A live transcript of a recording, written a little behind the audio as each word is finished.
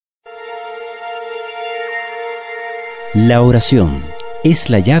La oración es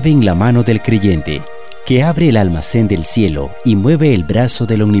la llave en la mano del creyente, que abre el almacén del cielo y mueve el brazo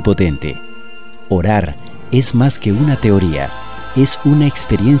del Omnipotente. Orar es más que una teoría, es una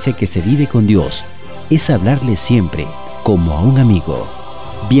experiencia que se vive con Dios, es hablarle siempre, como a un amigo.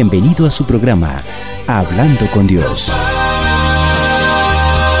 Bienvenido a su programa, Hablando con Dios.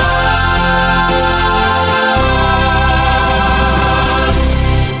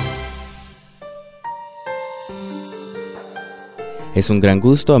 Es un gran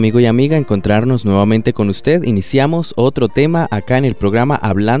gusto, amigo y amiga, encontrarnos nuevamente con usted. Iniciamos otro tema acá en el programa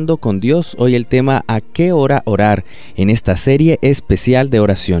Hablando con Dios. Hoy el tema ¿A qué hora orar? En esta serie especial de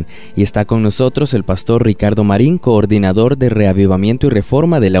oración. Y está con nosotros el pastor Ricardo Marín, coordinador de Reavivamiento y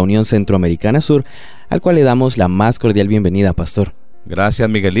Reforma de la Unión Centroamericana Sur, al cual le damos la más cordial bienvenida, pastor. Gracias,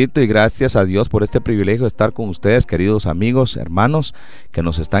 Miguelito, y gracias a Dios por este privilegio de estar con ustedes, queridos amigos, hermanos, que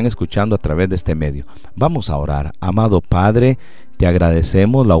nos están escuchando a través de este medio. Vamos a orar. Amado Padre, te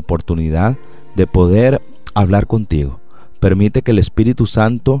agradecemos la oportunidad de poder hablar contigo. Permite que el Espíritu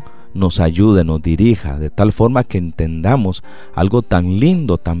Santo nos ayude, nos dirija, de tal forma que entendamos algo tan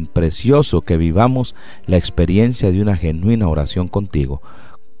lindo, tan precioso, que vivamos la experiencia de una genuina oración contigo.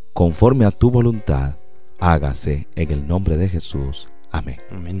 Conforme a tu voluntad, hágase en el nombre de Jesús. Amén.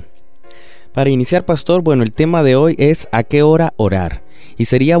 Amén. Para iniciar, pastor, bueno, el tema de hoy es ¿a qué hora orar? Y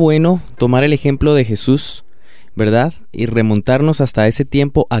sería bueno tomar el ejemplo de Jesús, ¿verdad? Y remontarnos hasta ese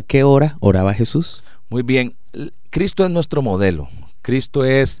tiempo. ¿A qué hora oraba Jesús? Muy bien. Cristo es nuestro modelo. Cristo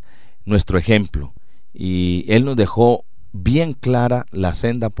es nuestro ejemplo. Y Él nos dejó bien clara la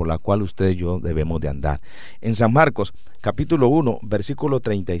senda por la cual usted y yo debemos de andar. En San Marcos, capítulo 1, versículo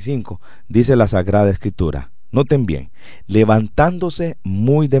 35, dice la Sagrada Escritura. Noten bien: levantándose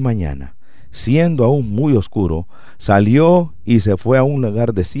muy de mañana, siendo aún muy oscuro, salió y se fue a un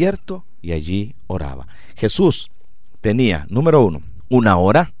lugar desierto y allí oraba. Jesús tenía, número uno, una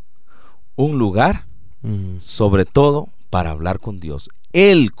hora, un lugar, sobre todo para hablar con Dios.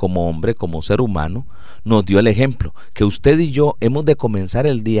 Él, como hombre, como ser humano, nos dio el ejemplo que usted y yo hemos de comenzar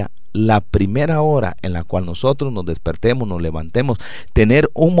el día, la primera hora en la cual nosotros nos despertemos, nos levantemos, tener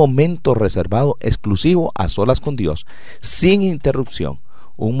un momento reservado exclusivo a solas con Dios, sin interrupción,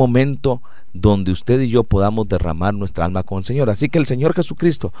 un momento donde usted y yo podamos derramar nuestra alma con el Señor. Así que el Señor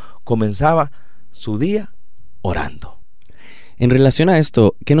Jesucristo comenzaba su día orando. En relación a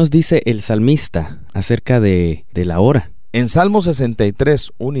esto, ¿qué nos dice el salmista acerca de la hora? En Salmo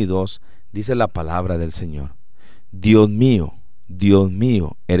 63, 1 y 2, dice la palabra del Señor: Dios mío,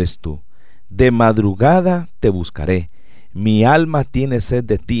 eres tú. De madrugada te buscaré. Mi alma tiene sed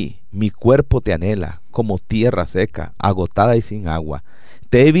de ti, mi cuerpo te anhela, como tierra seca, agotada y sin agua.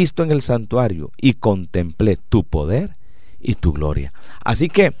 Te he visto en el santuario y contemplé tu poder y tu gloria. Así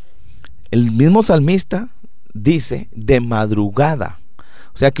que el mismo salmista dice de madrugada.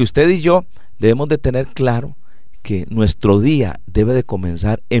 O sea que usted y yo debemos de tener claro que nuestro día debe de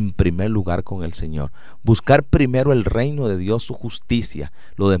comenzar en primer lugar con el Señor. Buscar primero el reino de Dios, su justicia,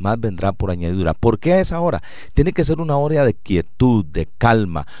 lo demás vendrá por añadidura. ¿Por qué a esa hora? Tiene que ser una hora de quietud, de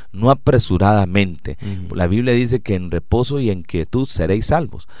calma, no apresuradamente. La Biblia dice que en reposo y en quietud seréis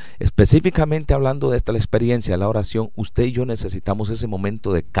salvos. Específicamente hablando de esta experiencia, la oración, usted y yo necesitamos ese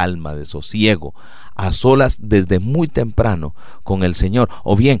momento de calma, de sosiego, a solas desde muy temprano con el Señor.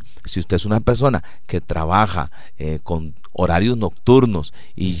 O bien, si usted es una persona que trabaja con horarios nocturnos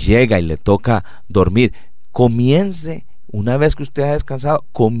y llega y le toca dormir, comience, una vez que usted ha descansado,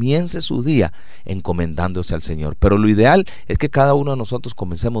 comience su día encomendándose al Señor. Pero lo ideal es que cada uno de nosotros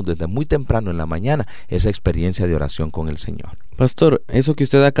comencemos desde muy temprano en la mañana esa experiencia de oración con el Señor. Pastor, eso que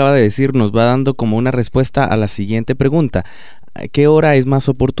usted acaba de decir nos va dando como una respuesta a la siguiente pregunta. ¿Qué hora es más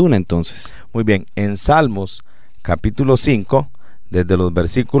oportuna entonces? Muy bien, en Salmos capítulo 5, desde los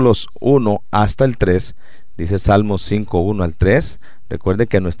versículos 1 hasta el 3, dice Salmos 5, 1 al 3. Recuerde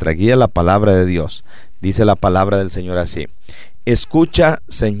que nuestra guía es la palabra de Dios. Dice la palabra del Señor así: escucha,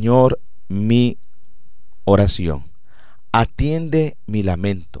 Señor, mi oración, atiende mi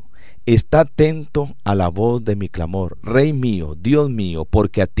lamento, está atento a la voz de mi clamor. Rey mío, Dios mío,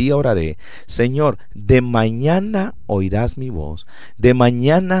 porque a ti oraré. Señor, de mañana oirás mi voz, de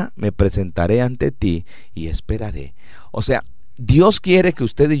mañana me presentaré ante ti y esperaré. O sea, Dios quiere que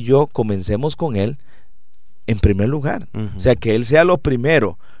usted y yo comencemos con Él en primer lugar. O sea, que Él sea lo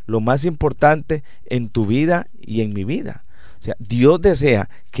primero, lo más importante en tu vida y en mi vida. O sea, Dios desea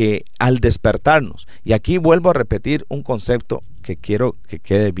que al despertarnos, y aquí vuelvo a repetir un concepto que quiero que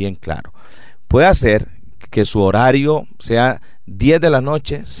quede bien claro, puede ser que su horario sea 10 de la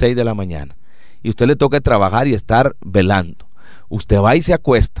noche, 6 de la mañana, y usted le toca trabajar y estar velando. Usted va y se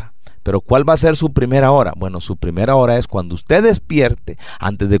acuesta, Pero ¿cuál va a ser su primera hora? Bueno, su primera hora es cuando usted despierte,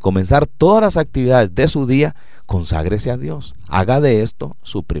 antes de comenzar todas las actividades de su día, conságrese a Dios. Haga de esto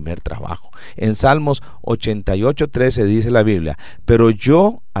su primer trabajo. En Salmos 88:13 dice la Biblia, pero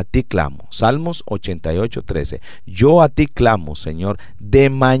yo a ti clamo. Salmos 88:13, yo a ti clamo, Señor, de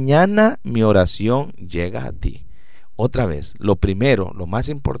mañana mi oración llega a ti. Otra vez, lo primero, lo más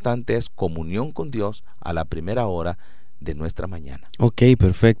importante es comunión con Dios a la primera hora de nuestra mañana. Ok,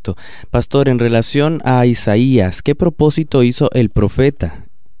 perfecto. Pastor, en relación a Isaías, ¿qué propósito hizo el profeta?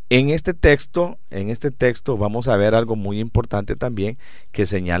 En este texto vamos a ver algo muy importante también que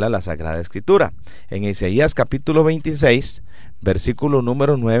señala la Sagrada Escritura. En Isaías capítulo 26, versículo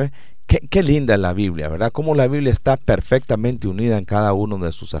número 9, qué linda es la Biblia, ¿verdad? Cómo la Biblia está perfectamente unida en cada uno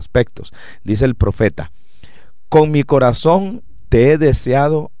de sus aspectos. Dice el profeta, con mi corazón te he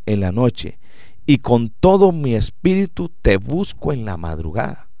deseado en la noche, y con todo mi espíritu te busco en la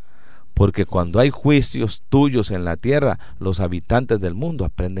madrugada. Porque cuando hay juicios tuyos en la tierra, los habitantes del mundo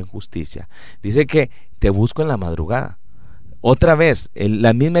aprenden justicia. Dice que te busco en la madrugada. Otra vez,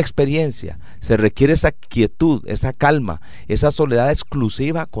 la misma experiencia. Se requiere esa quietud, esa calma, esa soledad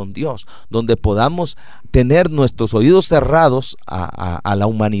exclusiva con Dios, donde podamos tener nuestros oídos cerrados a la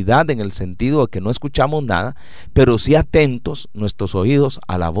humanidad, en el sentido de que no escuchamos nada, pero sí atentos nuestros oídos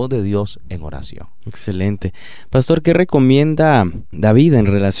a la voz de Dios en oración. Excelente. Pastor, ¿qué recomienda David en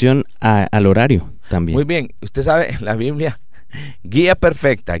relación al horario también? Muy bien, usted sabe, en la Biblia, guía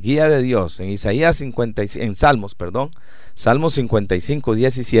perfecta, guía de Dios. En Salmos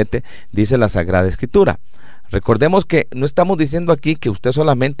 55:17 dice la Sagrada Escritura. Recordemos que no estamos diciendo aquí que usted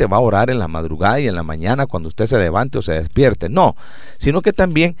solamente va a orar en la madrugada y en la mañana cuando usted se levante o se despierte, no, sino que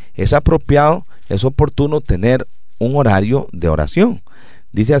también es apropiado, es oportuno tener un horario de oración.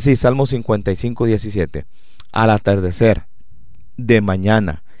 Dice así Salmos 55:17, al atardecer, de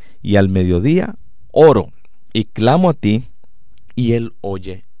mañana y al mediodía oro y clamo a ti y Él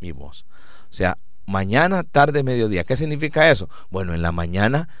oye mi voz. O sea, mañana, tarde, mediodía. ¿Qué significa eso? Bueno, en la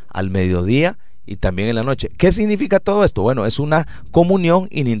mañana, al mediodía y también en la noche. ¿Qué significa todo esto? Bueno, es una comunión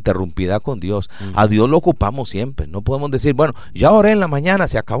ininterrumpida con Dios. A Dios lo ocupamos siempre. No podemos decir, bueno, ya oré en la mañana,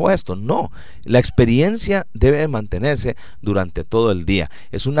 se acabó esto. No, la experiencia debe mantenerse durante todo el día.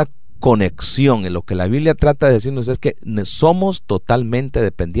 Es una conexión. En lo que la Biblia trata de decirnos es que somos totalmente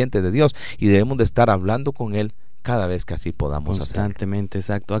dependientes de Dios y debemos de estar hablando con Él cada vez que así podamos constantemente,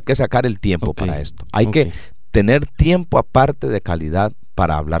 hacerlo. exacto. Hay que sacar el tiempo para esto. Hay que tener tiempo aparte de calidad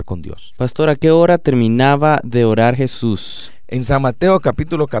para hablar con Dios. Pastor, ¿a qué hora terminaba de orar Jesús? En San Mateo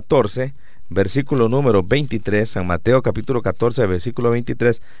capítulo 14, versículo número 23, San Mateo capítulo 14, versículo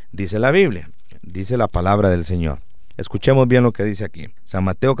 23, dice la Biblia, dice la palabra del Señor. Escuchemos bien lo que dice aquí. San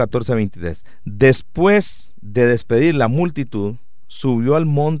Mateo 14, 23. Después de despedir la multitud, subió al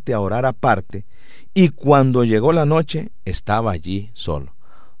monte a orar aparte, y cuando llegó la noche, estaba allí solo.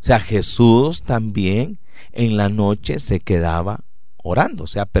 O sea, Jesús también en la noche se quedaba orando, o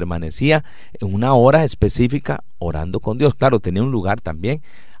sea, permanecía en una hora específica orando con Dios. Claro, tenía un lugar también,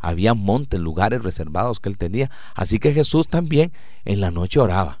 había montes, lugares reservados que él tenía, así que Jesús también en la noche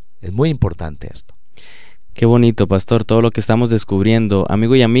oraba. Es muy importante esto. Qué bonito, pastor, todo lo que estamos descubriendo.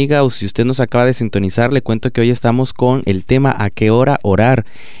 Amigo y amiga, o si usted nos acaba de sintonizar, le cuento que hoy estamos con el tema ¿A qué hora orar?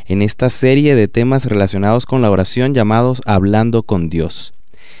 En esta serie de temas relacionados con la oración llamados Hablando con Dios.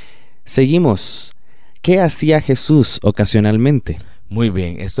 Seguimos. ¿Qué hacía Jesús ocasionalmente? Muy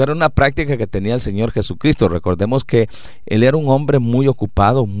bien, esto era una práctica que tenía el Señor Jesucristo. Recordemos que Él era un hombre muy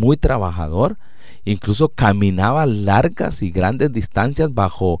ocupado, muy trabajador, incluso caminaba largas y grandes distancias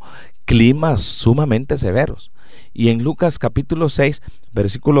bajo climas sumamente severos. Y en Lucas capítulo 6,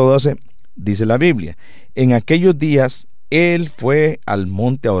 versículo 12, dice la Biblia, en aquellos días Él fue al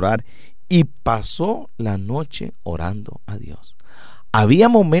monte a orar y pasó la noche orando a Dios. Había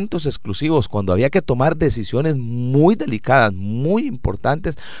momentos exclusivos cuando había que tomar decisiones muy delicadas, muy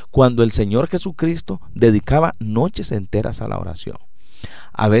importantes, cuando el Señor Jesucristo dedicaba noches enteras a la oración.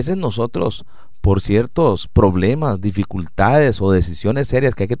 A veces nosotros, por ciertos problemas, dificultades o decisiones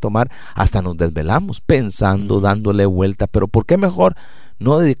serias que hay que tomar, hasta nos desvelamos pensando, dándole vuelta. Pero ¿por qué mejor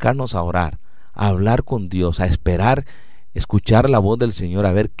no dedicarnos a orar, a hablar con Dios, a esperar, escuchar la voz del Señor,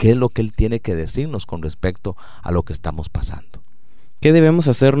 a ver qué es lo que Él tiene que decirnos con respecto a lo que estamos pasando? ¿Qué debemos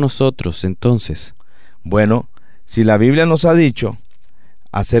hacer nosotros entonces? Bueno, si la Biblia nos ha dicho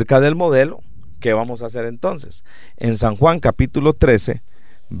acerca del modelo, ¿qué vamos a hacer entonces? En San Juan capítulo 13,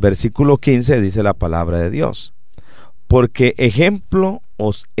 versículo 15 dice la palabra de Dios, porque ejemplo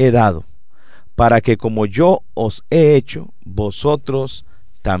os he dado, para que como yo os he hecho, vosotros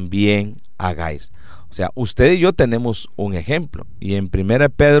también hagáis. O sea, usted y yo tenemos un ejemplo. Y en 1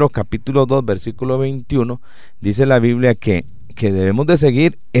 Pedro capítulo 2, versículo 21, dice la Biblia que debemos de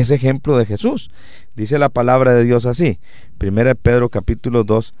seguir ese ejemplo de Jesús. Dice la palabra de Dios así, 1 Pedro capítulo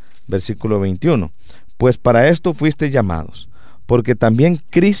 2, versículo 21. Pues para esto fuisteis llamados, porque también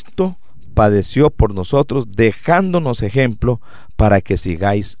Cristo padeció por nosotros, dejándonos ejemplo para que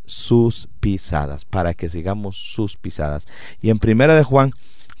sigáis sus pisadas, para que sigamos sus pisadas. Y en 1 de Juan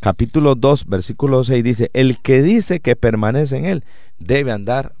capítulo 2, versículo 6 dice, el que dice que permanece en él, debe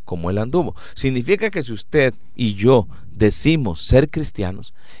andar como él anduvo. Significa que si usted y yo decimos ser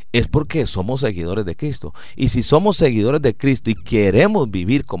cristianos, es porque somos seguidores de Cristo. Y si somos seguidores de Cristo y queremos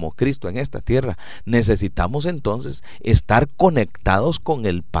vivir como Cristo en esta tierra, necesitamos entonces estar conectados con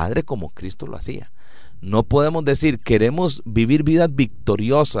el Padre como Cristo lo hacía. No podemos decir queremos vivir vidas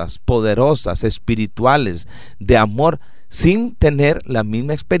victoriosas, poderosas, espirituales, de amor, sin tener la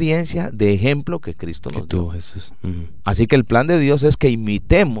misma experiencia de ejemplo que Cristo nos dio. Jesús. Así que el plan de Dios es que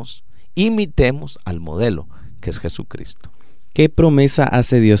imitemos al modelo que es Jesucristo. ¿Qué promesa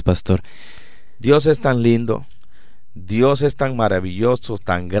hace Dios, pastor? Dios es tan lindo, Dios es tan maravilloso,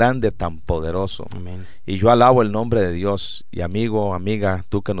 tan grande, tan poderoso. Amén. Y yo alabo el nombre de Dios. Y amigo, amiga,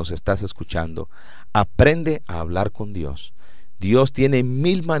 tú que nos estás escuchando, aprende a hablar con Dios. Dios tiene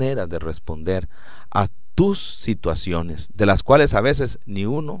 1000 maneras de responder a tus situaciones, de las cuales a veces ni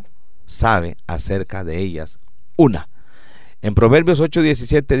uno sabe acerca de ellas una. En Proverbios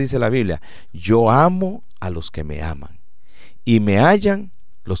 8:17 dice la Biblia, yo amo a los que me aman y me hallan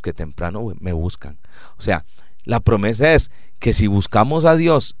los que temprano me buscan. O sea, la promesa es que si buscamos a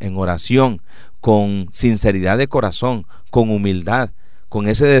Dios en oración, con sinceridad de corazón, con humildad, con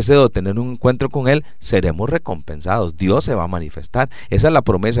ese deseo de tener un encuentro con Él, seremos recompensados. Dios se va a manifestar. Esa es la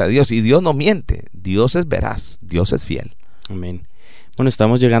promesa de Dios. Y Dios no miente. Dios es veraz. Dios es fiel. Amén. Bueno,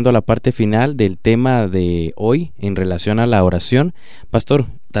 estamos llegando a la parte final del tema de hoy en relación a la oración. Pastor,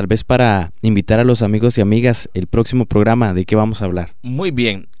 tal vez para invitar a los amigos y amigas el próximo programa, ¿de qué vamos a hablar? Muy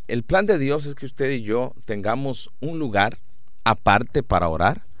bien. El plan de Dios es que usted y yo tengamos un lugar aparte para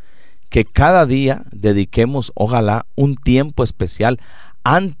orar, que cada día dediquemos, ojalá, un tiempo especial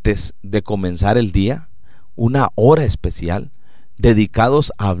antes de comenzar el día, una hora especial,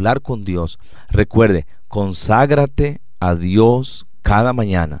 dedicados a hablar con Dios. Recuerde, conságrate a Dios cada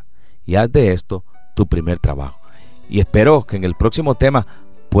mañana y haz de esto tu primer trabajo. Y espero que en el próximo tema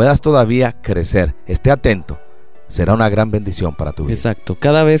puedas todavía crecer. Esté atento. Será una gran bendición para tu vida. Exacto.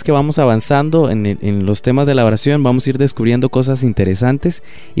 Cada vez que vamos avanzando en los temas de la oración, vamos a ir descubriendo cosas interesantes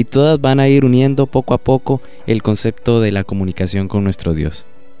y todas van a ir uniendo poco a poco el concepto de la comunicación con nuestro Dios.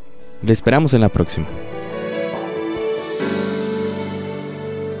 Le esperamos en la próxima.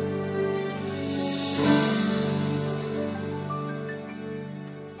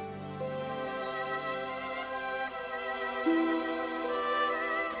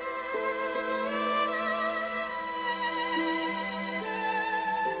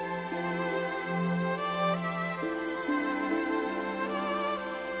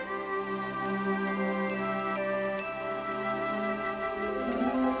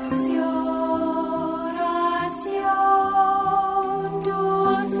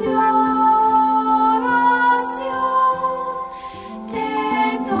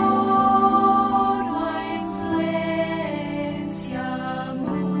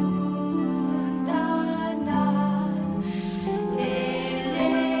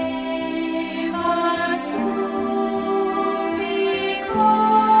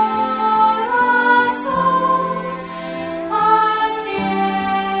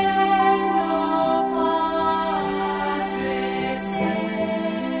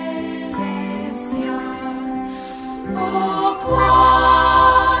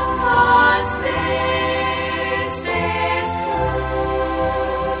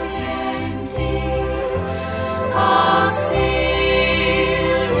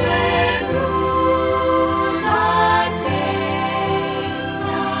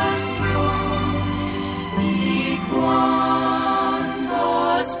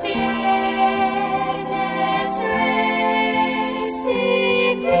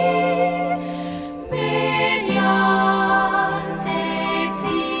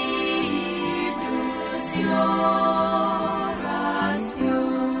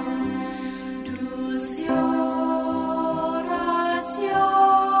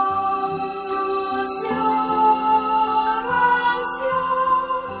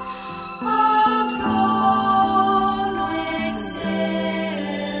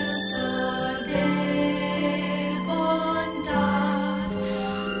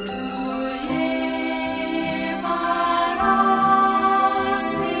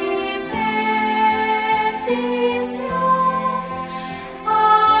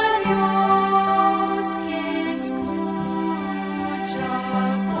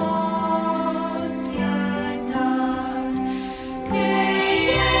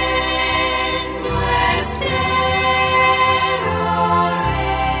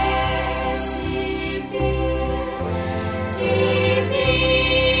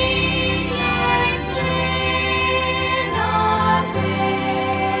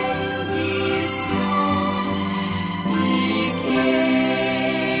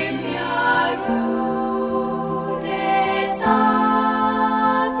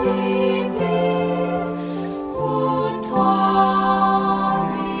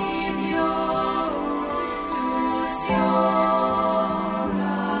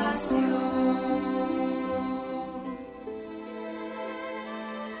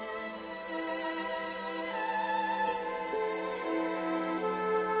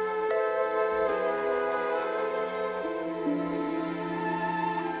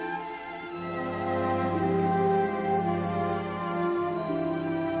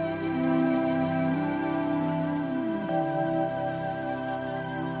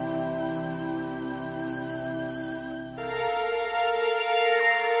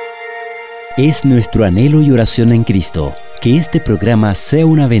 Es nuestro anhelo y oración en Cristo que este programa sea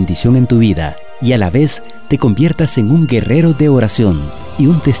una bendición en tu vida y a la vez te conviertas en un guerrero de oración y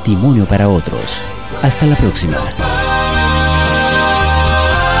un testimonio para otros. Hasta la próxima.